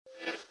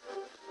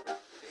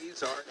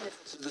Sorry.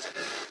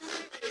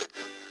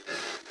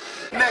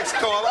 Next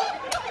caller.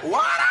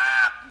 What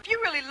up? If you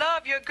really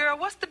love your girl,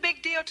 what's the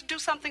big deal to do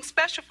something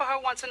special for her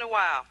once in a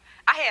while?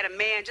 I had a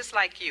man just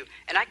like you,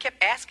 and I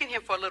kept asking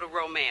him for a little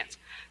romance.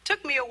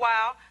 Took me a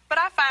while, but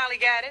I finally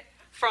got it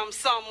from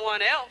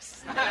someone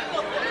else.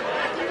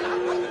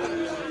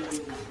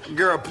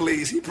 Girl,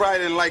 please. He probably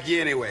didn't like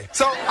you anyway.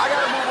 So I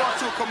gotta move on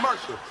to a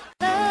commercial.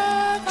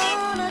 Love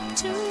on a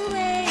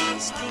two-way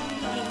street.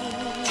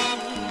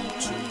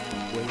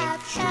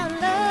 I've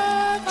found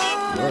love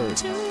on a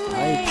two-way I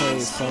ain't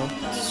playing, son.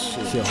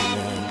 Shit, yo,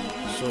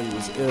 man. Sure you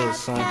was ill,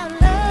 son.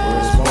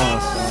 Where's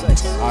one,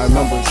 son? I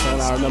remember,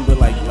 son. I remember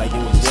like it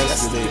was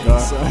yesterday,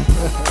 God. You know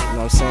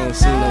what I'm saying?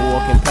 Seeing her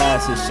walking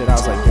past this shit, I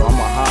was like, yo, I'ma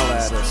holler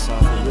at her, son.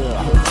 For real.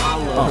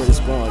 Oh, it's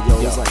born,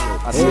 yo. It's like,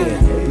 I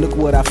said, look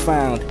what I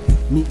found.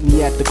 Meet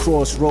me at the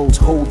crossroads,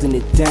 holding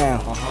it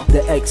down.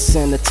 The ex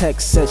sent a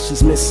text, said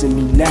she's missing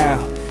me now.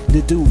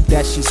 The dude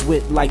that she's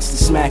with likes to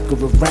smack her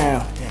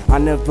around. I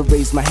never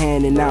raised my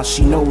hand and now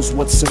she knows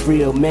what's a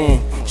real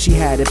man. She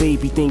had a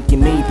baby thinking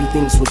maybe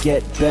things would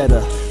get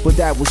better, but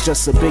that was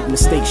just a big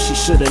mistake, she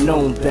should've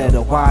known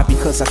better. Why?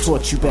 Because I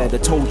taught you better,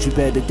 told you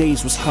better.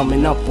 Days was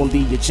coming up on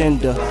the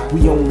agenda,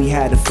 we only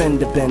had a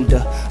fender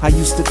bender. I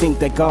used to think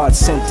that God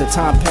sent her.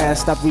 Time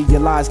passed, I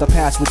realized our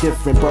paths were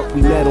different, but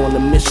we met on a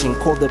mission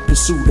called the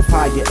pursuit of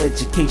higher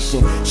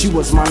education. She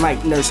was my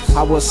night nurse,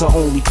 I was her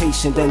only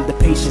patient, then the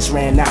patience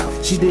ran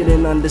out. She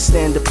didn't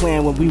understand the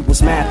plan when we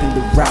was mapping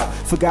the route.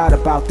 Forgot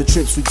about the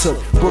trips we took,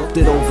 booked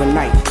it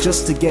overnight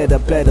just to get a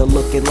better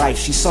look at life.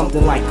 She's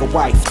something like a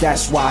wife,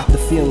 that's why the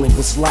feeling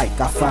was like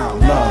I found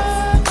love.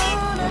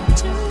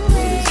 It's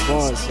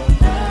gone, son.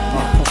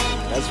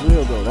 That's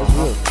real though, that's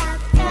real.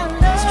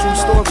 It's a true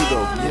story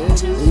though. Yeah,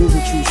 it is a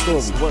true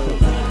story. Word.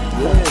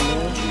 Yeah,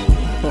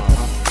 man.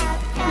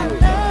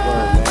 Word,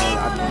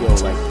 man. Yo,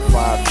 like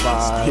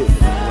 5'5", you know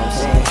what I'm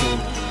saying?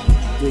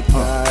 Big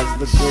guys,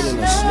 look good in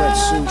a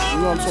sweatsuit. You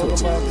know what I'm talking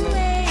about,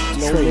 man?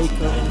 No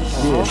makeup.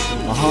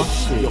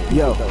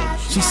 Yo,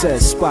 she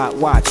says, Spot,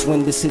 watch,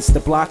 when this hits the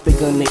block, they're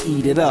gonna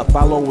eat it up.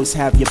 I'll always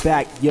have your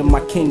back, you're my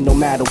king no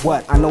matter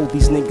what. I know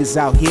these niggas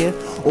out here,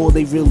 all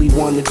they really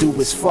wanna do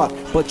is fuck.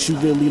 But you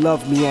really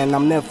love me and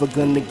I'm never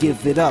gonna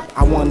give it up.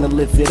 I wanna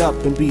live it up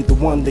and be the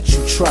one that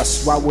you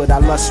trust. Why would I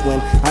lust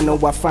when I know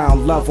I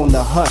found love on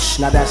the hush?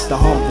 Now that's the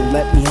humble,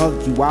 let me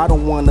hug you, I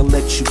don't wanna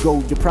let you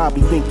go. You're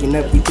probably thinking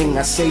everything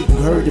I say, you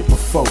heard it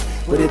before.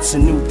 But it's a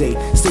new day,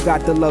 still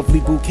got the lovely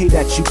bouquet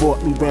that you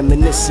bought me.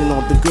 Reminiscing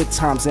on the good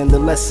times and the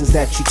lessons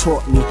that you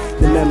taught me.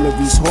 The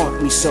memories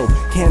haunt me, so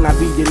can I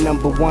be your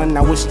number one?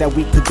 I wish that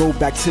we could go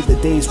back to the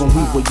days when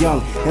we were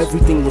young.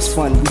 Everything was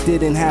fun, we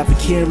didn't have a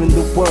care in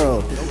the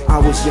world. I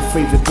was your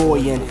favorite boy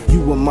and you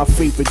were my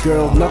favorite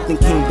girl. Nothing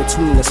came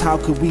between us, how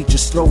could we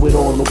just throw it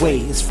all away?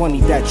 It's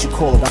funny that you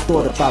called, I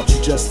thought about you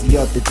just the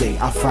other day.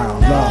 I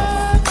found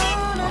love.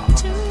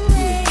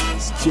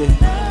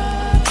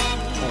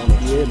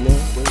 Yeah, man.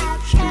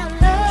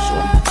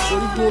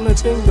 Shorty doing her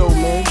thing though,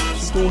 man.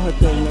 She's doing her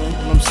thing, man. You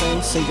know what I'm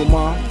saying? Single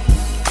mom,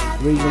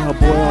 raising her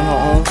boy on her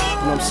own. You know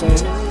what I'm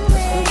saying?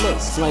 That's good. Look,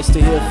 it's nice to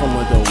hear from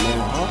her though, man.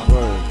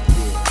 Word.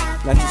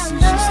 Nice to see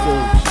she's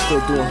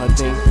still doing her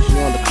thing. She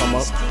wanted to come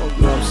up.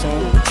 You know what I'm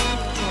saying?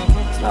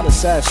 It's not a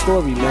sad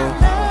story, man.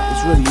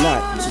 It's really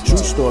not. It's a true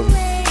story.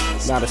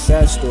 Not a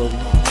sad story. You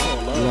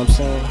know what I'm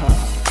saying? I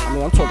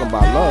mean, I'm talking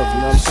about love.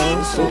 You know what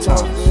I'm saying?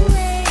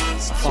 Sometimes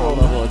I found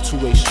love on a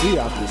two-way street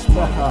out this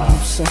mother. You know what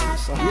I'm saying?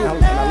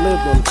 And I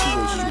lived on a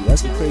two-way street.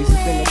 That's the crazy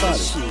thing about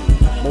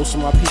it. Most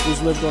of my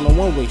peoples lived on a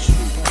one-way street.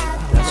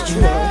 That's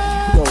true. You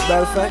know,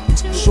 matter of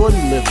fact,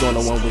 Shorty lived on a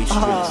one-way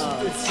street.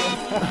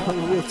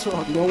 Real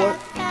talk. You know what?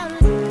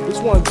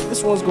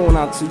 This one's going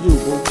out to you,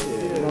 bro.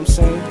 You know what I'm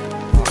saying?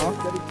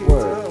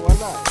 Word. Why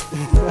not?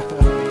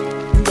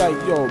 You like,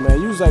 yo, man.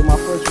 You was like my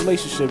first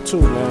relationship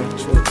too, man.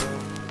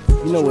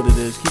 You know what it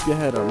is. Keep your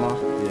head up, man.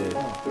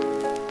 Yeah.